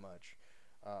music that much.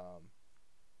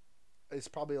 It's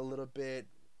probably a little bit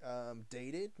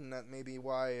dated, and that may be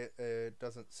why it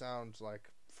doesn't sound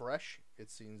like fresh. It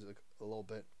seems like a little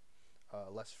bit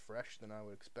less fresh than I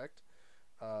would expect.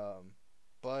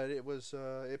 But it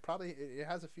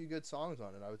has a few good songs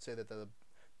on it. I would say that the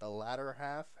latter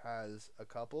half has a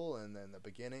couple, and then the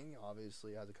beginning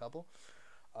obviously has a couple.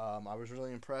 I was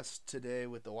really impressed today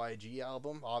with the YG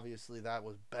album. Obviously, that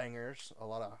was bangers. A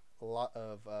lot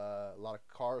of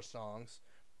car songs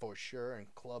for sure,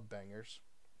 and club bangers.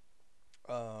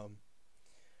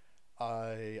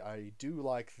 I do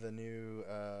like the new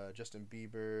Justin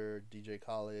Bieber, DJ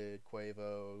Khaled,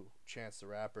 Quavo, Chance the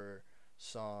Rapper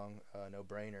song, No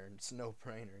Brainer. It's no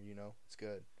brainer, it's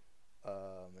good.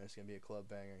 And it's gonna be a club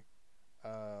banger.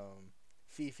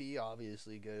 Fifi,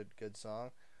 obviously good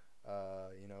song.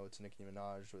 It's Nicki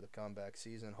Minaj with a comeback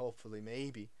season. Hopefully,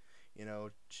 maybe,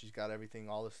 she's got everything,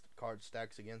 all the cards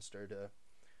stacks against her to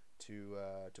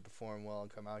perform well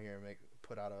and come out here and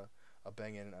put out a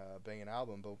banging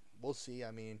album. But we'll see.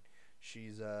 I mean,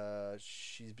 she's not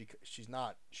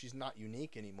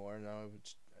unique anymore.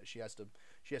 She has to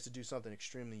do something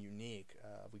extremely unique.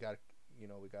 We got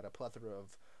a plethora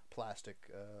of plastic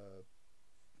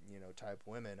type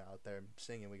women out there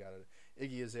singing. We got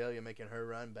Iggy Azalea making her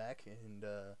run back, and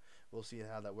we'll see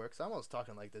how that works. I'm almost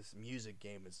talking like this music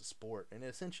game is a sport, and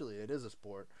essentially it is a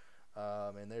sport.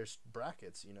 And there's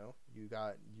brackets. You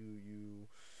got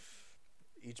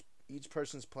each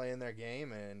person's playing their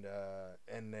game, and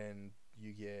then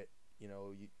you get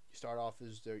you start off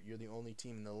as you're the only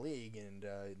team in the league, and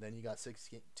then you got 6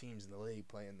 teams in the league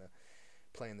playing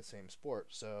the same sport.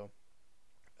 So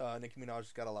Nicki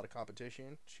Minaj's got a lot of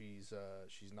competition. She's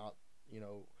not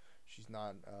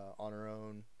on her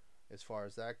own as far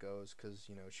as that goes, because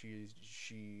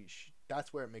she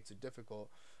that's where it makes it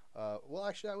difficult. Well,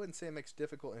 actually, I wouldn't say it makes it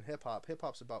difficult in hip hop. Hip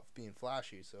hop's about being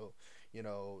flashy, so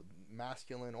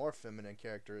masculine or feminine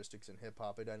characteristics in hip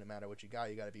hop. It doesn't matter what you got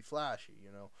to be flashy.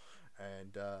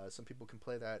 and some people can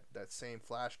play that same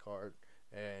flashcard,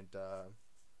 and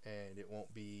and it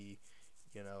won't be,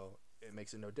 you know, it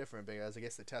makes it no different because I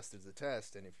guess the test is the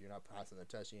test, and if you're not passing the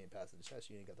test, you ain't passing the test.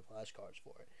 You ain't got the flashcards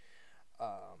for it.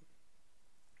 Um,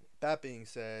 that being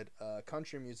said,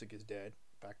 country music is dead.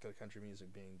 Back to country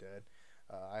music being dead.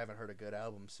 I haven't heard a good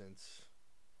album since.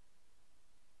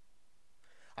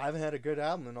 I haven't had a good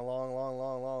album in a long, long,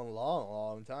 long, long, long,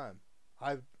 long time.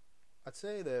 I've I'd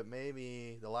say that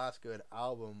maybe the last good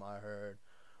album I heard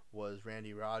was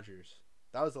Randy Rogers.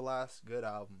 That was the last good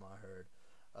album I heard.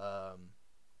 Um,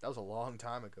 that was a long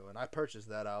time ago, and I purchased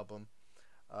that album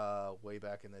way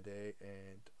back in the day,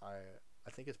 and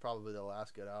I think it's probably the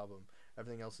last good album.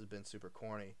 Everything else has been super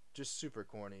corny, just super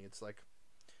corny. It's like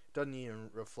doesn't even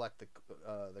reflect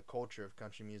the culture of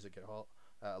country music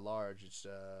at large. It's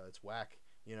whack,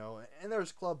 you know. And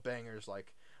there's club bangers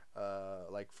like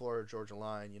Florida Georgia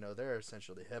Line. You know, they're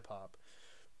essentially hip hop.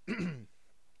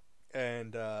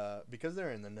 And because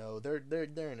they're in the know, they're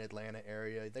in Atlanta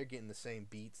area. They're getting the same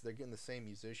beats. They're getting the same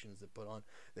musicians that put on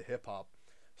the hip hop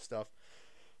stuff.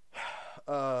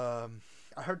 I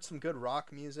heard some good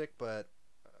rock music, but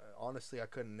honestly, I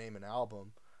couldn't name an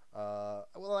album.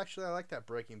 Well, actually, I like that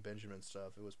Breaking Benjamin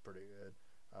stuff. It was pretty good.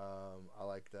 I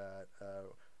like that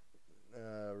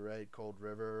Red Cold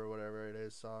River or whatever it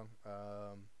is song.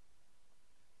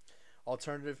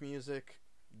 Alternative music,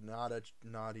 not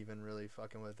even really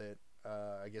fucking with it.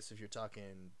 I guess if you're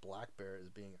talking Black Bear as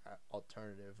being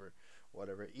alternative or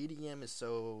whatever, EDM is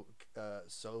so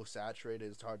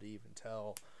saturated. It's hard to even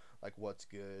tell like what's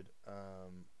good.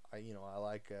 I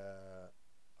like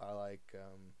I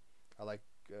like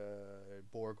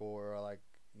Borgor. I like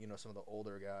some of the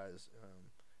older guys.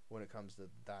 When it comes to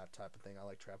that type of thing, I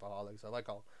like Trapaholics. I like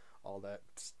all that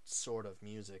sort of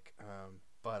music.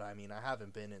 But I mean, I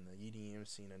haven't been in the EDM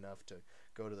scene enough to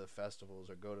go to the festivals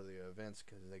or go to the events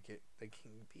because they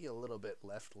can be a little bit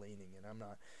left leaning, and I'm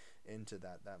not into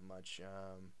that much.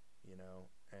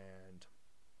 And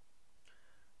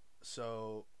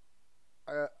so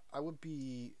I would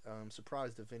be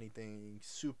surprised if anything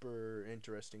super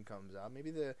interesting comes out.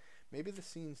 Maybe the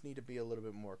scenes need to be a little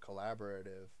bit more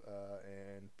collaborative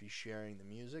and be sharing the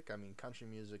music. I mean, country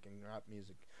music and rap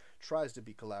music tries to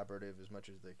be collaborative as much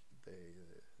as they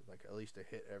like at least a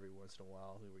hit every once in a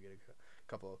while. We get a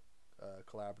couple of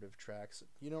collaborative tracks.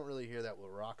 You don't really hear that with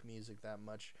rock music that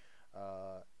much.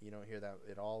 You don't hear that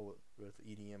at all with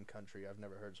EDM country. I've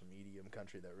never heard some EDM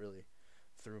country that really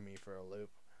threw me for a loop.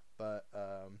 But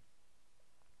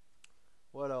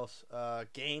what else?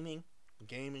 Gaming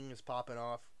is popping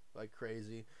off like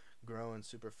crazy, growing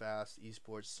super fast.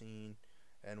 Esports scene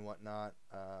and whatnot.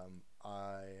 I'm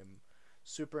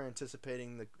super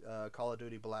anticipating the Call of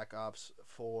Duty Black Ops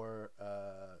 4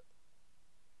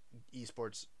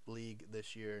 esports league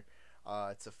this year.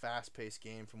 It's a fast-paced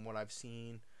game from what I've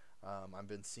seen. I've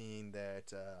been seeing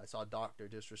that I saw Doctor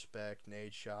Disrespect,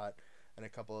 Nade Shot, and a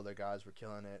couple other guys were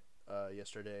killing it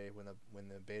yesterday when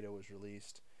the beta was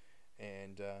released,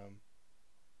 and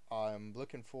I'm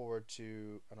looking forward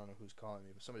to. I don't know who's calling me,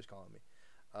 but somebody's calling me.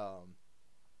 Um,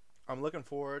 I'm looking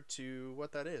forward to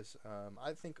what that is.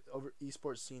 I think over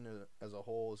esports scene as a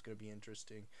whole is going to be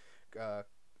interesting uh,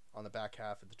 on the back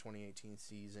half of the 2018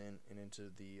 season and into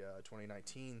the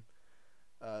 2019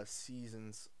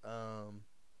 seasons.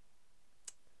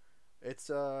 It's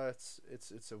a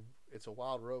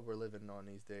wild road we're living on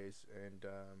these days, and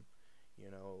you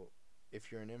know,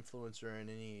 if you're an influencer in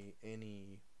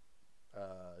any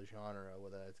genre,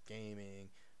 whether it's gaming,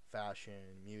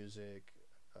 fashion, music,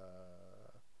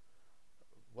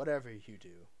 whatever you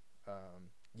do,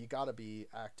 you got to be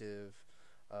active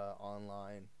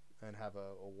online and have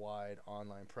a wide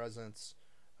online presence.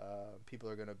 People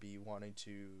are going to be wanting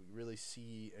to really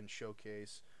see and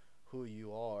showcase who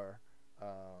you are.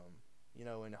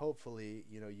 And hopefully,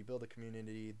 you build a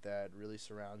community that really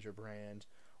surrounds your brand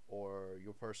or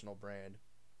your personal brand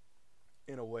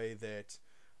in a way that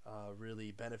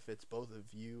really benefits both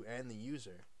of you and the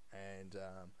user. And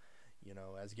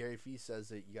as Gary Vee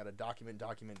says, it you got to document.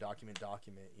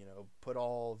 Put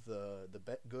all the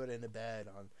good and the bad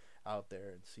on out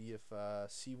there and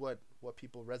see what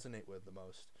people resonate with the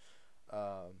most.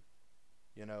 Um,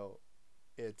 you know,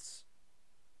 it's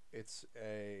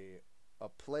a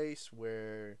place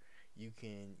where you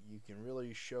can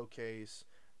really showcase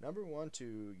number one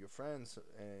to your friends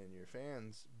and your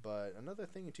fans, but another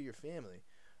thing to your family.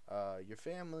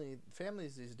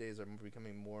 Families these days are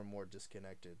becoming more and more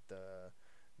disconnected. The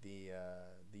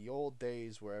old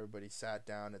days where everybody sat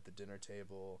down at the dinner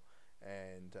table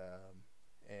and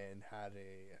had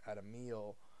a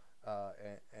meal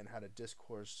and had a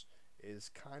discourse is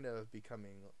kind of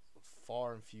becoming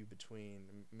far and few between.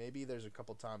 Maybe there's a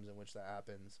couple times in which that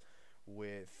happens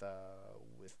with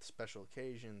special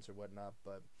occasions or whatnot,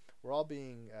 but we're all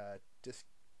being just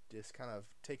kind of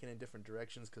taken in different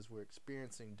directions because we're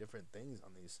experiencing different things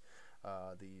on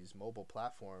these mobile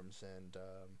platforms. And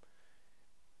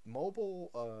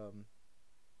mobile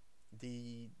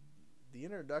the the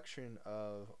introduction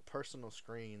of personal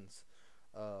screens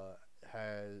uh,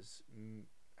 has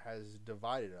has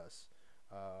divided us,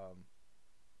 um,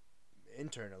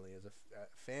 internally as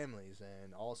families,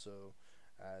 and also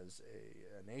as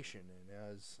a nation,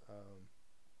 and as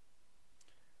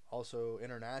also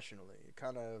internationally.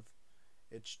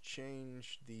 It's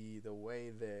changed the way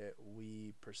that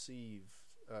we perceive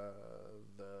the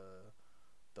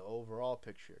overall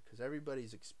picture, because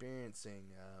everybody's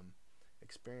experiencing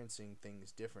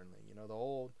things differently. The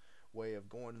old way of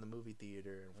going to the movie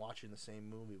theater and watching the same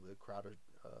movie with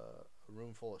a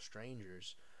room full of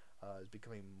strangers is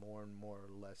becoming more and more or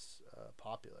less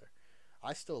popular.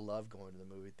 I still love going to the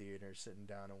movie theater, sitting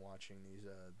down and watching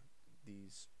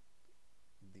these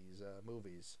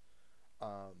movies.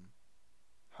 Um,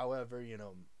 However,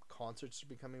 concerts are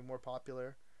becoming more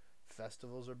popular,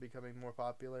 festivals are becoming more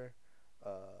popular,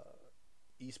 uh,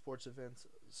 esports events.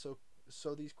 So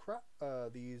these crowd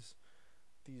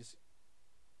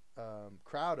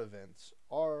events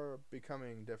are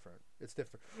becoming different. It's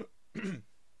different,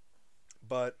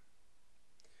 but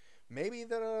maybe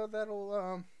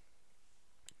that'll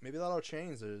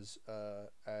change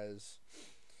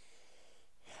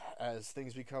as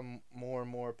things become more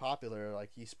and more popular, like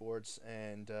esports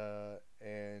and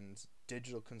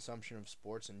digital consumption of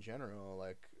sports in general,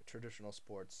 like traditional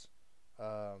sports.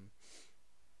 Um,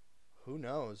 who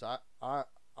knows?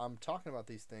 I'm talking about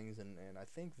these things, and I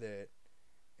think that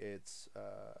it's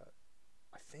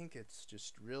I think it's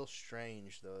just real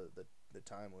strange the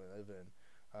time we live in,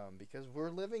 because we're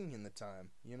living in the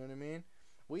time. You know what I mean?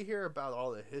 We hear about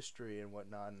all the history and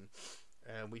whatnot,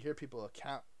 and we hear people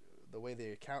account the way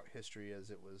they account history as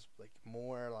it was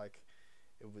more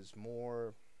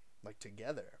like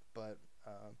together. But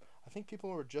I think people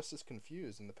were just as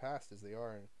confused in the past as they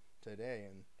are today,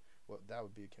 and what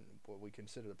we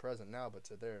consider the present now, but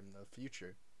to them in the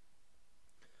future.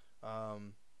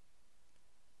 Um,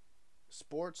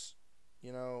 Sports,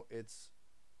 it's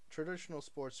traditional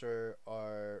sports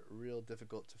are real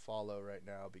difficult to follow right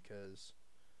now, because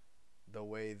the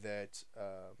way that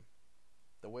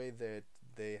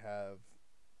they have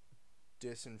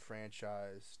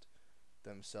disenfranchised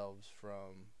themselves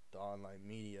from the online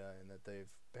media, and that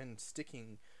they've been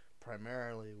sticking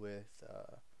primarily with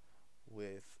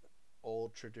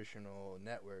old traditional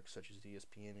networks such as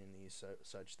ESPN and these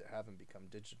such that haven't become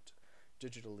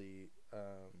digitally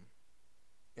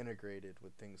integrated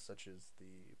with things such as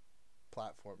the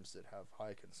platforms that have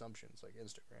high consumptions like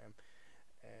Instagram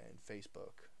and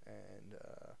Facebook and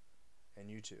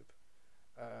YouTube.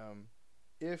 Um,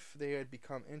 if they had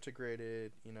become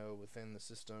integrated, within the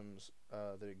systems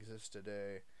that exist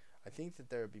today, I think that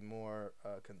there would be more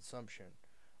consumption.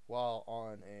 While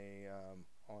on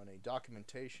a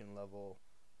documentation level,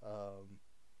 um,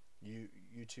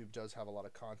 YouTube does have a lot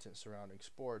of content surrounding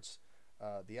sports.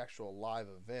 The actual live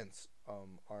events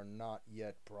are not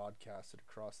yet broadcasted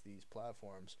across these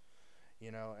platforms.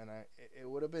 And it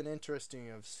would have been interesting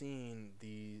of seeing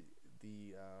the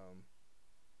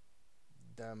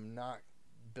them not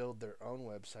build their own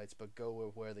websites, but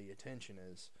go where the attention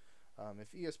is.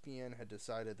 If ESPN had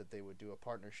decided that they would do a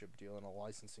partnership deal and a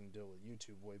licensing deal with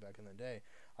YouTube way back in the day,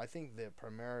 I think the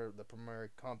primary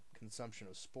consumption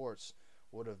of sports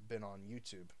would have been on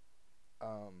YouTube.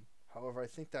 However, I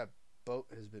think that boat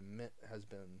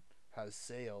has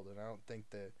sailed, and I don't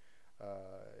think that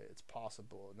it's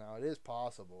possible. Now, it is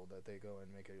possible that they go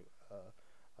and make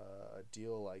a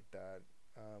deal like that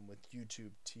with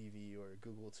YouTube TV or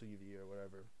Google TV or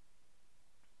whatever.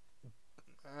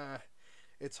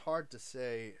 It's hard to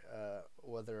say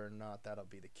whether or not that'll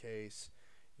be the case.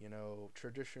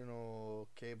 Traditional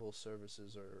cable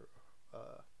services, or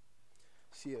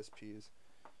CSPs,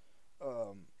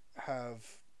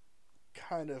 have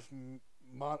kind of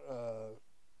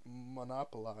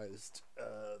monopolized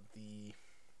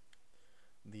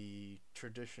the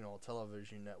traditional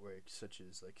television networks such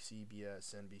as like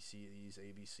CBS, NBC, these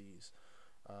ABCs.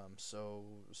 So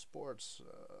sports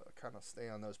kind of stay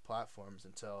on those platforms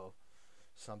until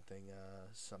something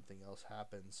else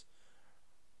happens.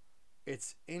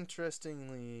 It's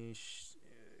interestingly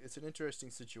it's an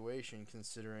interesting situation,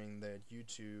 considering that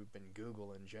YouTube and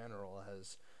Google in general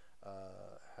has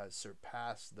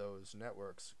surpassed those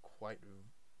networks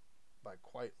by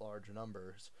quite large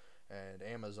numbers, and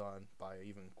Amazon by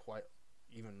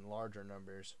even larger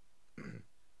numbers.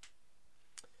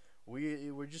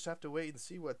 we just have to wait and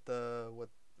see what the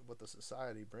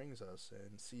society brings us,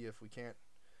 and see if we can't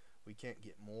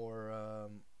get more,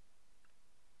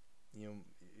 you know,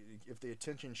 if the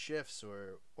attention shifts,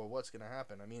 or what's going to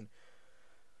happen. I mean,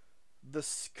 the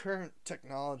current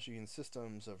technology and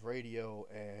systems of radio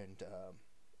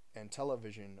and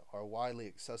television are widely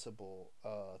accessible,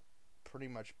 pretty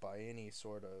much by any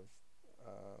sort of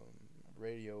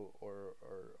radio, or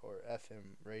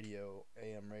FM radio,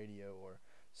 AM radio, or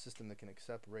system that can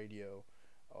accept radio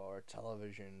or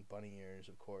television, bunny ears,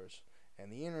 of course.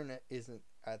 And the internet isn't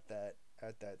at that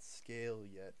scale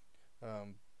yet.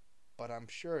 Um, but I'm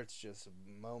sure it's just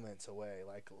moments away,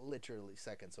 like literally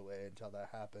seconds away until that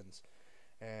happens.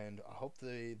 And I hope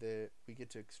that we get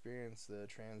to experience the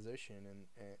transition,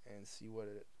 and see what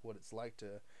it's like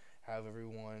to have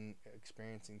everyone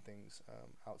experiencing things,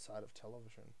 outside of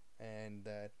television, and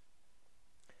that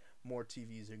more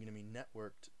TVs are going to be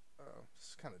networked.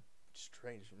 It's kind of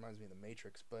strange. It reminds me of the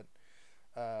Matrix, but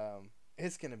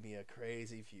it's going to be a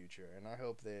crazy future, and I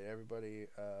hope that everybody,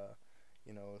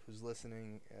 who's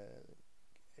listening,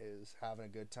 is having a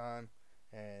good time,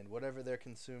 and whatever they're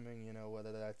consuming,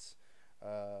 whether that's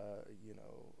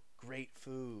great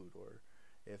food, or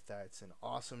if that's an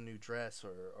awesome new dress,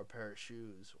 or pair of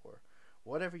shoes, or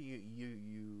whatever is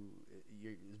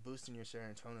boosting your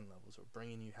serotonin levels or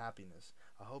bringing you happiness.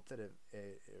 I hope that it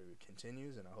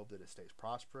continues, and I hope that it stays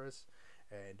prosperous,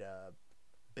 and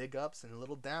big ups and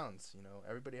little downs.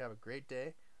 Everybody have a great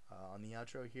day. On the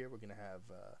outro here, we're going to have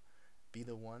Be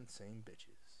the One saying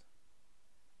bitches.